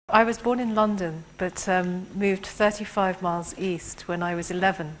I was born in London, but moved 35 miles east when I was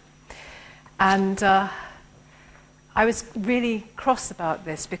 11. And I was really cross about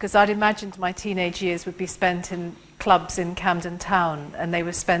this because I'd imagined my teenage years would be spent in clubs in Camden Town, and they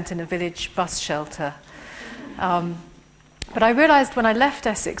were spent in a village bus shelter. But I realised when I left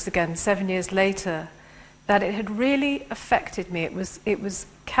Essex again 7 years later that it had really affected me. It was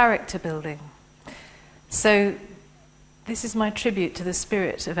character building. So this is my tribute to the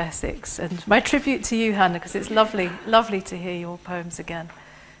spirit of Essex, and my tribute to you, Hannah, because it's lovely, lovely to hear your poems again.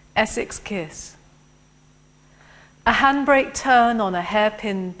 Essex Kiss. A handbrake turn on a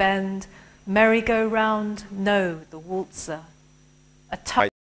hairpin bend, merry-go-round, no, the waltzer. A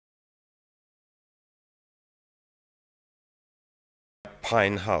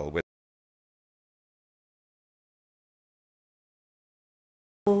pine hull with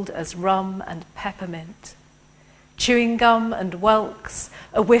old as rum and peppermint. Chewing gum and whelks,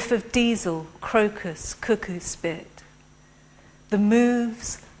 a whiff of diesel, crocus, cuckoo spit. The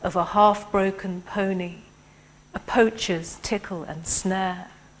moves of a half-broken pony, a poacher's tickle and snare.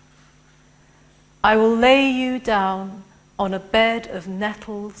 I will lay you down on a bed of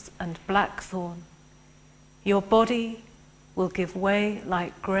nettles and blackthorn. Your body will give way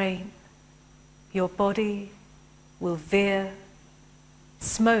like grain. Your body will veer,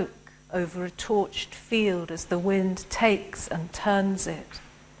 smoke over a torched field as the wind takes and turns it.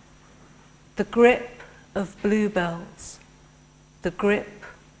 The grip of bluebells, the grip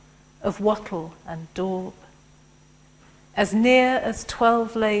of wattle and daub. As near as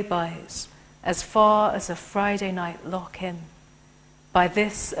 12 lay-bys, as far as a Friday night lock-in. By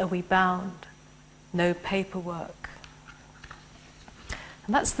this are we bound, no paperwork.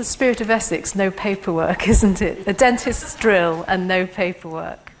 And that's the spirit of Essex, no paperwork, isn't it? A dentist's drill and no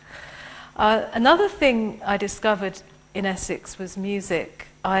paperwork. Another thing I discovered in Essex was music.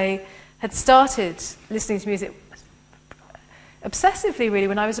 I had started listening to music obsessively, really,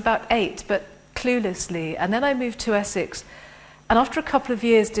 when I was about 8, but cluelessly. And then I moved to Essex, and after a couple of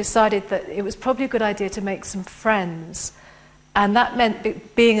years decided that it was probably a good idea to make some friends. And that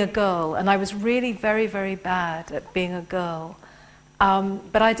meant being a girl, and I was really very, very bad at being a girl.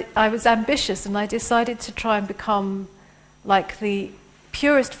 But I was ambitious, and I decided to try and become like the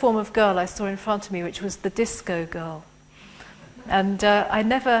purest form of girl I saw in front of me, which was the disco girl. And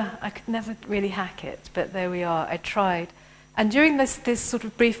I could never really hack it, but there we are, I tried. And during this sort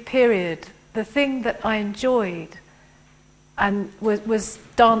of brief period, the thing that I enjoyed and was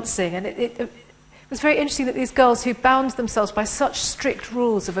dancing, and it was very interesting that these girls who bound themselves by such strict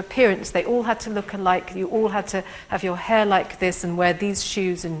rules of appearance, they all had to look alike, you all had to have your hair like this and wear these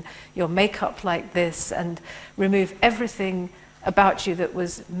shoes and your makeup like this and remove everything about you that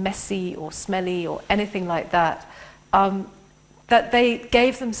was messy or smelly or anything like that, that they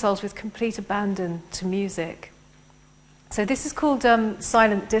gave themselves with complete abandon to music. So this is called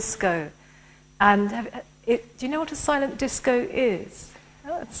silent disco. And do you know what a silent disco is?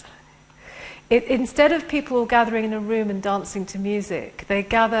 Instead of people all gathering in a room and dancing to music, they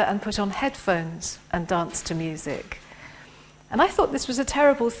gather and put on headphones and dance to music. And I thought this was a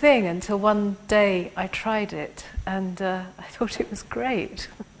terrible thing until one day I tried it, and I thought it was great.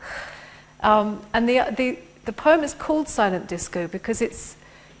 And the poem is called Silent Disco because it's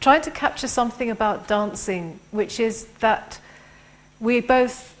trying to capture something about dancing, which is that we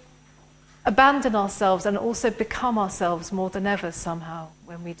both abandon ourselves and also become ourselves more than ever somehow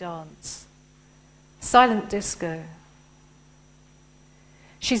when we dance. Silent disco.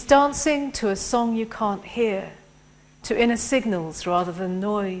 She's dancing to a song you can't hear, to inner signals rather than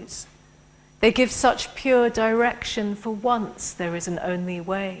noise. They give such pure direction, for once there is an only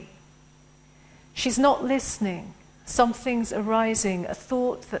way. She's not listening. Something's arising, a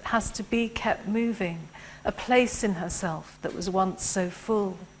thought that has to be kept moving, a place in herself that was once so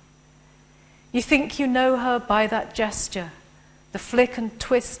full. You think you know her by that gesture, the flick and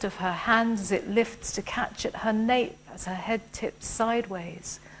twist of her hand as it lifts to catch at her nape as her head tips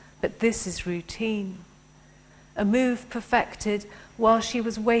sideways. But this is routine. A move perfected while she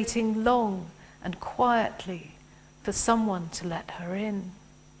was waiting long and quietly for someone to let her in.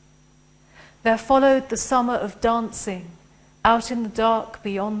 There followed the summer of dancing, out in the dark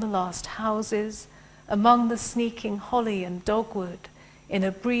beyond the last houses, among the sneaking holly and dogwood, in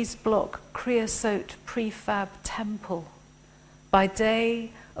a breeze-block creosote prefab temple. By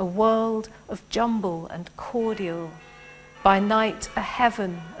day, a world of jumble and cordial. By night, a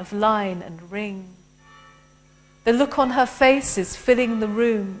heaven of line and ring. The look on her face is filling the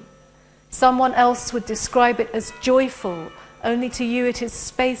room. Someone else would describe it as joyful, only to you it is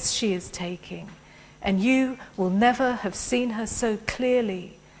space she is taking. And you will never have seen her so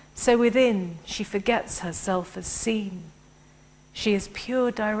clearly, So within, she forgets herself as seen. She is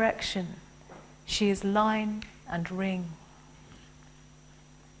pure direction. She is line and ring.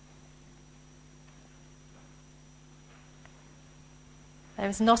 There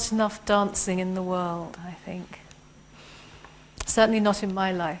is not enough dancing in the world, I think. Certainly not in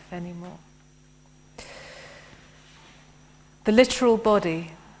my life anymore. The literal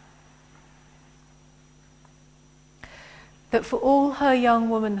body. That for all her young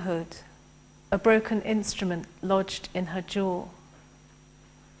womanhood, a broken instrument lodged in her jaw.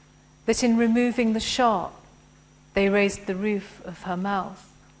 That in removing the sharp, they raised the roof of her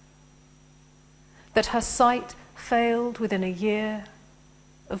mouth. That her sight failed within a year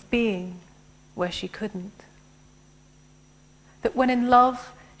of being where she couldn't. That when in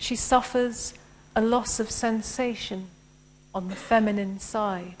love, she suffers a loss of sensation on the feminine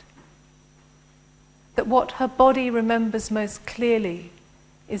side. That what her body remembers most clearly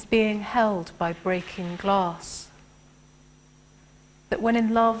is being held by breaking glass. That when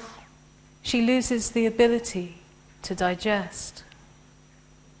in love, she loses the ability to digest.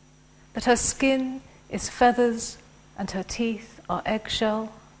 That her skin is feathers and her teeth are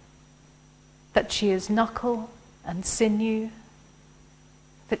eggshell. That she is knuckle and sinew.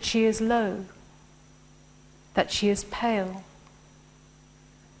 That she is low. That she is pale.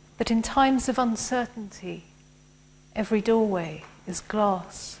 That in times of uncertainty, every doorway is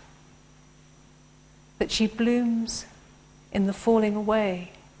glass. That she blooms in the falling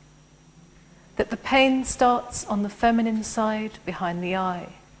away. That the pain starts on the feminine side behind the eye.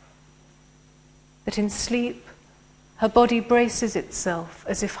 That in sleep, her body braces itself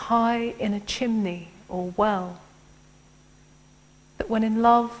as if high in a chimney or well. That when in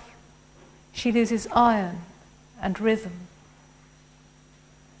love, she loses iron and rhythm.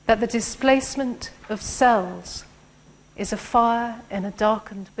 That the displacement of cells is a fire in a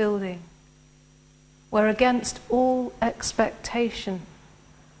darkened building, where against all expectation,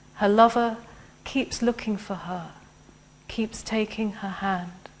 her lover keeps looking for her, keeps taking her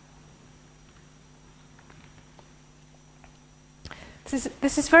hand.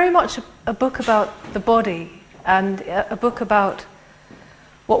 This is very much a book about the body, and a book about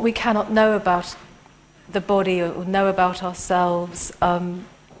what we cannot know about the body or know about ourselves.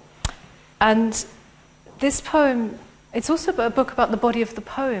 And this poem, it's also a book about the body of the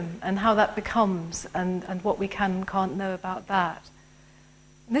poem and how that becomes and what we can and can't know about that.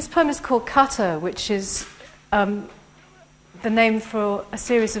 And this poem is called Kata, which is the name for a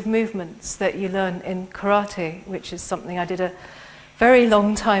series of movements that you learn in karate, which is something I did a very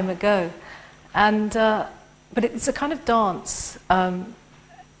long time ago. And but it's a kind of dance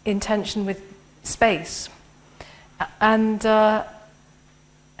in tension with space. And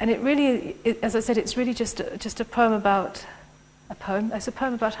it really, as I said, it's really just a poem about a poem. It's a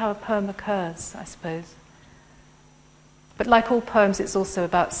poem about how a poem occurs, I suppose. But like all poems, it's also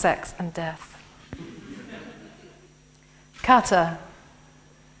about sex and death. Kata.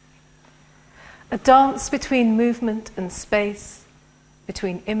 A dance between movement and space,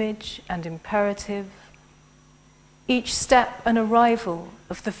 between image and imperative. Each step an arrival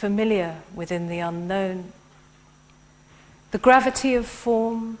of the familiar within the unknown. The gravity of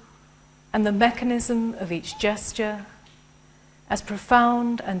form and the mechanism of each gesture, as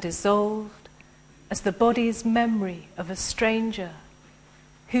profound and dissolved as the body's memory of a stranger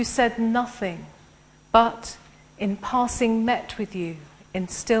who said nothing, but in passing met with you in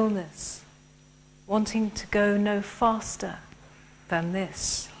stillness, wanting to go no faster than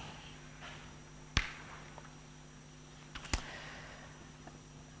this.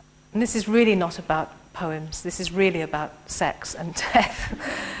 And this is really not about poems. This is really about sex and death.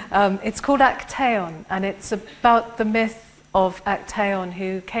 It's called Actaeon, and it's about the myth of Actaeon,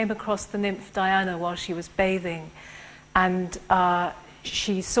 who came across the nymph Diana while she was bathing, and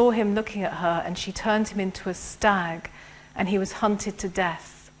she saw him looking at her, and she turned him into a stag, and he was hunted to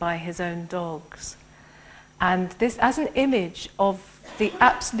death by his own dogs. And this as an image of the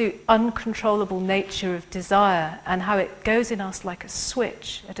absolute uncontrollable nature of desire and how it goes in us like a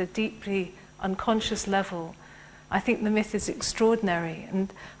switch at a deeply unconscious level, I think the myth is extraordinary.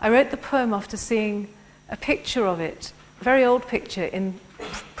 And I wrote the poem after seeing a picture of it, a very old picture in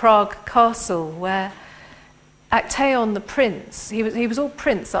Prague Castle, where Actaeon the prince, he was all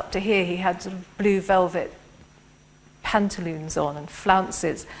prince up to here. He had sort of blue velvet pantaloons on and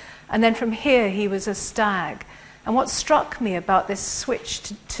flounces. And then from here he was a stag. And what struck me about this switch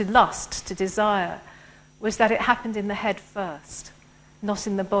to lust, to desire, was that it happened in the head first, not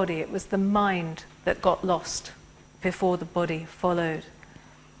in the body. It was the mind that got lost before the body followed.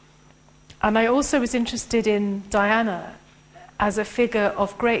 And I also was interested in Diana as a figure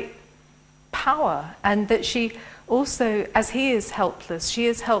of great power, and that she also, as he is helpless, she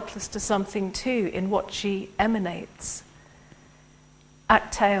is helpless to something too in what she emanates.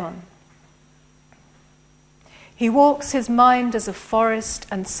 Actaeon. He walks his mind as a forest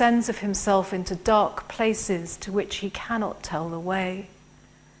and sends of himself into dark places to which he cannot tell the way.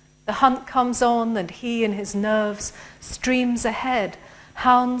 The hunt comes on, and he in his nerves streams ahead,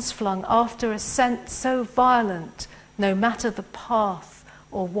 hounds flung after a scent so violent, no matter the path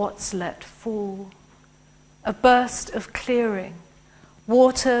or what's let fall. A burst of clearing,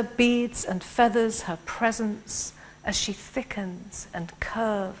 water beads and feathers her presence as she thickens and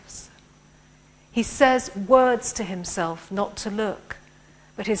curves. He says words to himself not to look,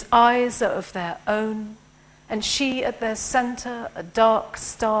 but his eyes are of their own, and she at their center, a dark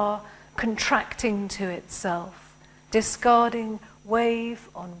star contracting to itself, discarding wave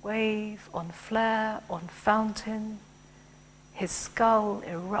on flare, on fountain, his skull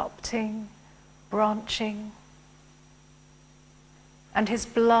erupting, branching, and his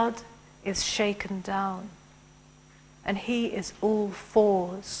blood is shaken down, and he is all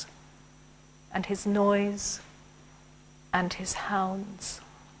fours, and his noise, and his hounds.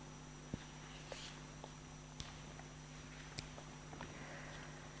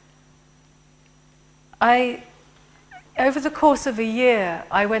 Over the course of a year,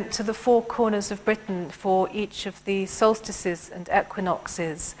 I went to the four corners of Britain for each of the solstices and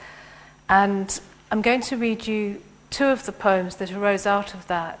equinoxes. And I'm going to read you two of the poems that arose out of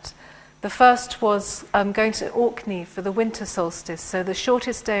that. The first was going to Orkney for the winter solstice, so the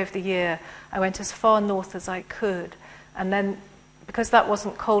shortest day of the year. I went as far north as I could. And then, because that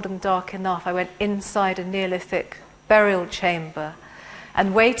wasn't cold and dark enough, I went inside a Neolithic burial chamber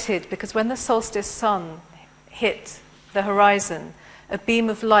and waited, because when the solstice sun hit the horizon, a beam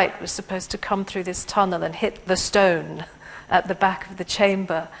of light was supposed to come through this tunnel and hit the stone at the back of the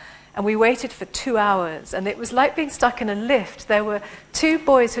chamber. And we waited for 2 hours, and it was like being stuck in a lift. There were two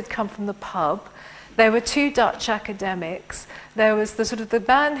boys who'd come from the pub. There were two Dutch academics. There was the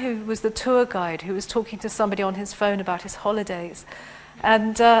man who was the tour guide who was talking to somebody on his phone about his holidays.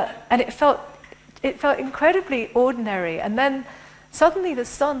 And it felt incredibly ordinary. And then suddenly the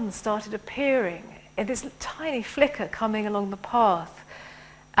sun started appearing in this tiny flicker coming along the path.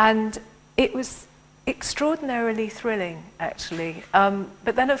 And it was extraordinarily thrilling, actually.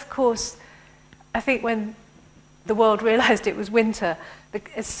 But then, of course, I think when the world realized it was winter,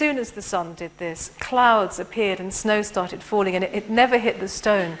 as soon as the sun did this, clouds appeared and snow started falling, and it never hit the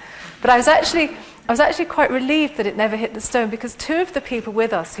stone. But I was actually quite relieved that it never hit the stone, because two of the people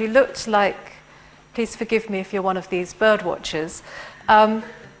with us who looked like, please forgive me if you're one of these bird watchers,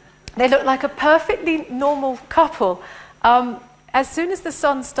 they looked like a perfectly normal couple. As soon as the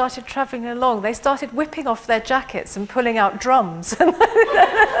sun started traveling along, they started whipping off their jackets and pulling out drums. So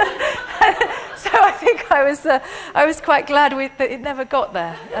I think I was quite glad that it never got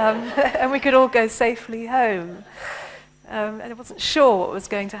there, and we could all go safely home. And I wasn't sure what was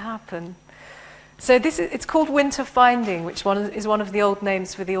going to happen. So it's called winter finding, which is one of the old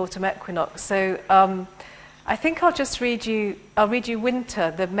names for the autumn equinox. So I think I'll read you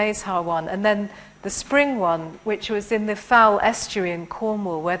winter, the Maeshowe one, and then the spring one, which was in the Fowl Estuary in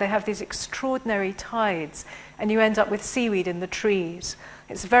Cornwall, where they have these extraordinary tides, and you end up with seaweed in the trees.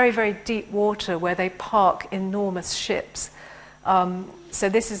 It's very, very deep water where they park enormous ships. So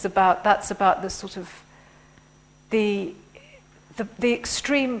that's about the sort of the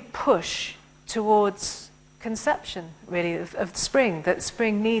extreme push towards conception, really, of spring. That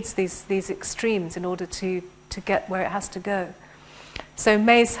spring needs these extremes in order to get where it has to go. So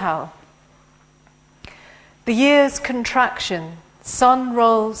Maeshowe. The year's contraction, sun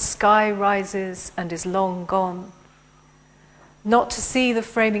rolls, sky rises, and is long gone. Not to see the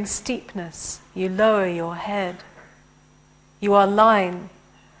framing steepness, you lower your head. You are line,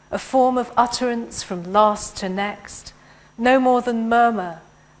 a form of utterance from last to next, no more than murmur,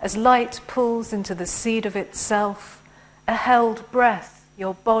 as light pulls into the seed of itself, a held breath,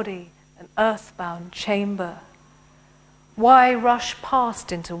 your body, an earthbound chamber. Why rush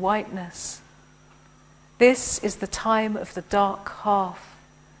past into whiteness? This is the time of the dark half,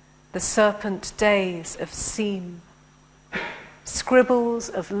 the serpent days of seam. Scribbles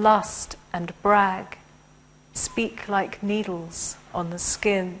of lust and brag speak like needles on the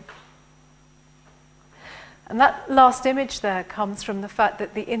skin. And that last image there comes from the fact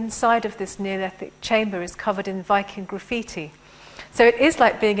that the inside of this Neolithic chamber is covered in Viking graffiti. So it is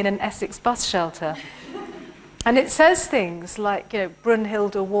like being in an Essex bus shelter. And it says things like,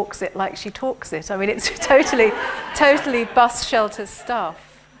 Brunhilde walks it like she talks it. I mean, it's totally bus shelter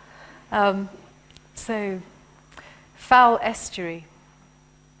stuff. So foul estuary.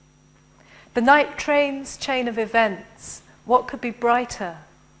 The night train's chain of events, what could be brighter?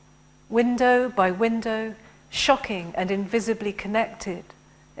 Window by window, shocking and invisibly connected,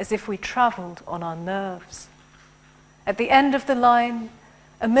 as if we travelled on our nerves. At the end of the line,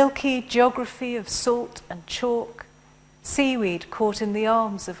 a milky geography of salt and chalk, seaweed caught in the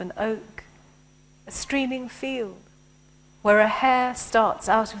arms of an oak, a streaming field where a hair starts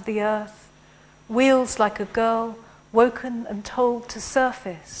out of the earth, wheels like a girl woken and told to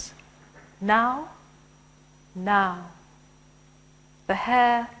surface. Now, now. The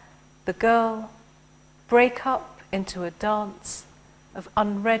hair, the girl, break up into a dance of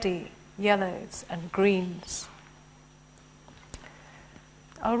unready yellows and greens.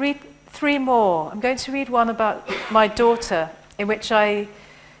 I'll read 3 more. I'm going to read one about my daughter, in which I'm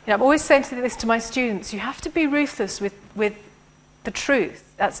always saying this to my students, you have to be ruthless with the truth.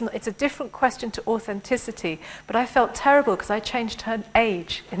 It's a different question to authenticity, but I felt terrible because I changed her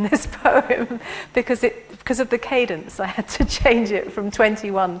age in this poem because of the cadence. I had to change it from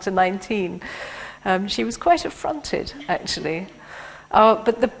 21 to 19. She was quite affronted, actually.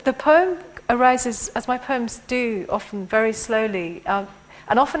 But the poem arises, as my poems do, often very slowly,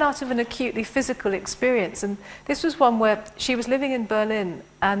 and often out of an acutely physical experience. And this was one where she was living in Berlin,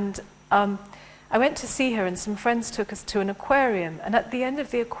 and I went to see her, and some friends took us to an aquarium, and at the end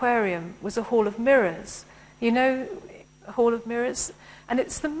of the aquarium was a hall of mirrors. You know, a hall of mirrors? And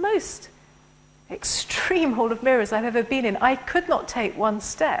it's the most extreme hall of mirrors I've ever been in. I could not take one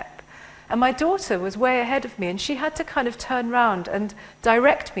step. And my daughter was way ahead of me, and she had to kind of turn round and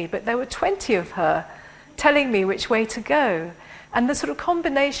direct me, but there were 20 of her telling me which way to go. And the sort of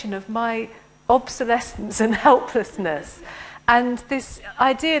combination of my obsolescence and helplessness and this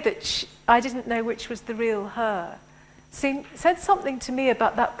idea that I didn't know which was the real her said something to me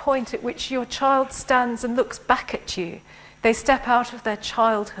about that point at which your child stands and looks back at you. They step out of their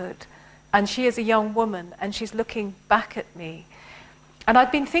childhood, and she is a young woman, and she's looking back at me. And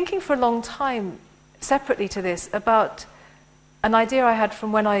I'd been thinking for a long time, separately to this, about an idea I had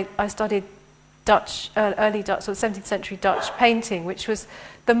from when I studied early Dutch, or 17th century Dutch painting, which was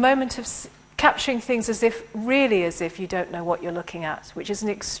the moment of capturing things as if you don't know what you're looking at, which is an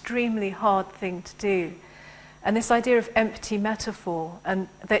extremely hard thing to do. And this idea of empty metaphor, and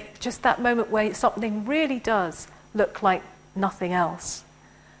that just that moment where something really does look like nothing else,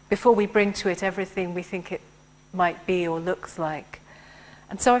 before we bring to it everything we think it might be or looks like.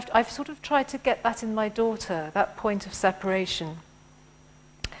 And so I've sort of tried to get that in my daughter, that point of separation.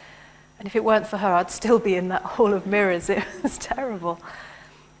 And if it weren't for her, I'd still be in that hall of mirrors. It was terrible.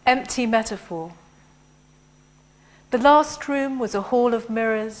 Empty metaphor. The last room was a hall of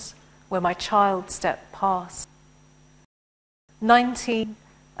mirrors where my child stepped past. 19,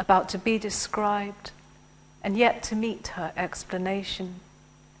 about to be described, and yet to meet her explanation.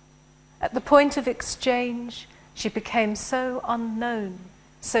 At the point of exchange, she became so unknown,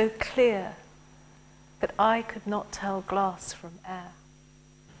 so clear, that I could not tell glass from air.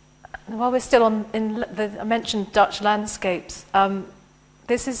 And while we're still I mentioned Dutch landscapes,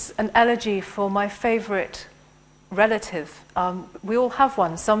 this is an elegy for my favourite relative. We all have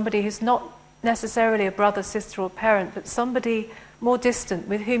one, somebody who's not necessarily a brother, sister or parent, but somebody more distant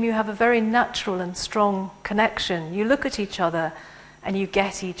with whom you have a very natural and strong connection. You look at each other and you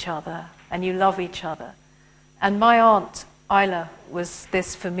get each other and you love each other. And my aunt, Isla, was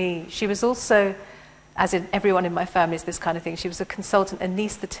this for me. She was also, as in everyone in my family is this kind of thing, she was a consultant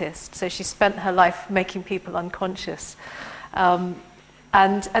anaesthetist, so she spent her life making people unconscious.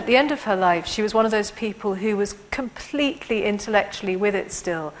 And at the end of her life, she was one of those people who was completely intellectually with it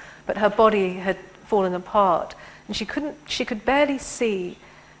still, but her body had fallen apart, and she could barely see.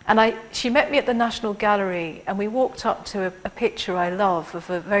 And she met me at the National Gallery, and we walked up to a picture I love of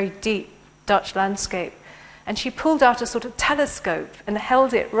a very deep Dutch landscape, and she pulled out a sort of telescope and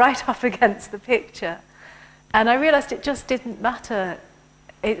held it right up against the picture. And I realized it just didn't matter.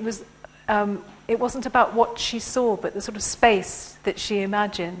 It wasn't about what she saw, but the sort of space that she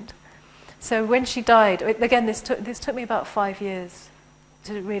imagined. So when she died, again, this took me about 5 years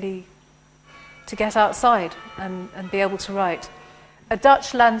to get outside and be able to write. A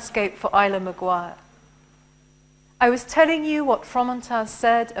Dutch landscape for Isla Maguire. I was telling you what Fromentin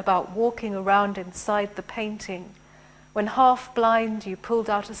said about walking around inside the painting, when half blind you pulled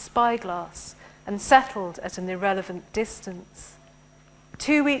out a spyglass and settled at an irrelevant distance.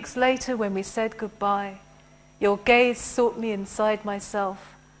 2 weeks later, when we said goodbye, your gaze sought me inside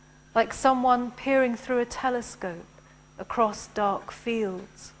myself, like someone peering through a telescope across dark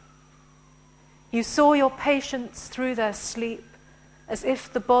fields. You saw your patients through their sleep, as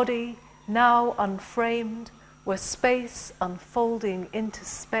if the body, now unframed, were space unfolding into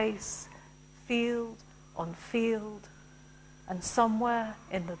space, field on field, and somewhere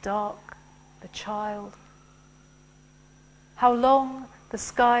in the dark, the child. How long the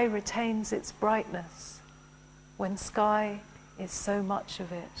sky retains its brightness when sky is so much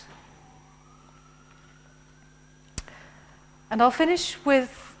of it. And I'll finish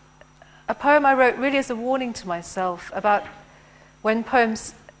with a poem I wrote really as a warning to myself about when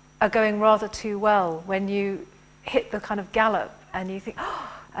poems are going rather too well, when you hit the kind of gallop and you think,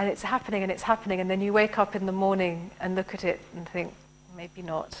 oh, and it's happening, and then you wake up in the morning and look at it and think, maybe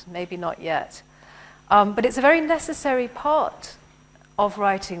not yet. But it's a very necessary part of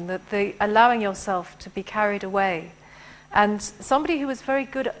writing, that the allowing yourself to be carried away. And somebody who was very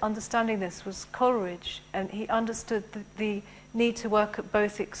good at understanding this was Coleridge, and he understood the need to work at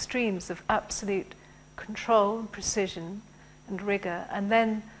both extremes of absolute control and precision and rigor, and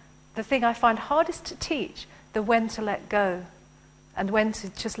then the thing I find hardest to teach, the when to let go and when to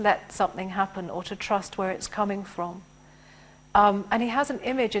just let something happen or to trust where it's coming from. And he has an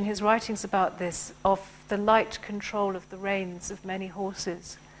image in his writings about this of the light control of the reins of many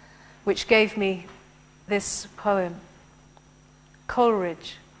horses, which gave me this poem.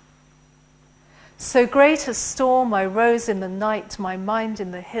 Coleridge. So great a storm I rose in the night, my mind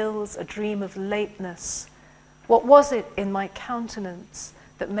in the hills, a dream of lateness. What was it in my countenance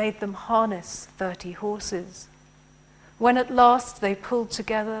that made them harness 30 horses? When at last they pulled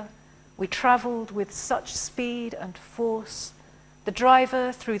together, we travelled with such speed and force. The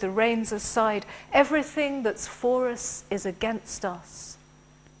driver threw the reins aside. Everything that's for us is against us.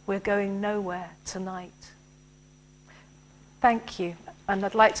 We're going nowhere tonight. Thank you. And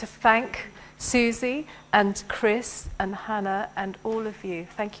I'd like to thank Susie and Chris and Hannah and all of you.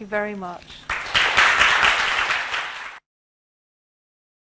 Thank you very much.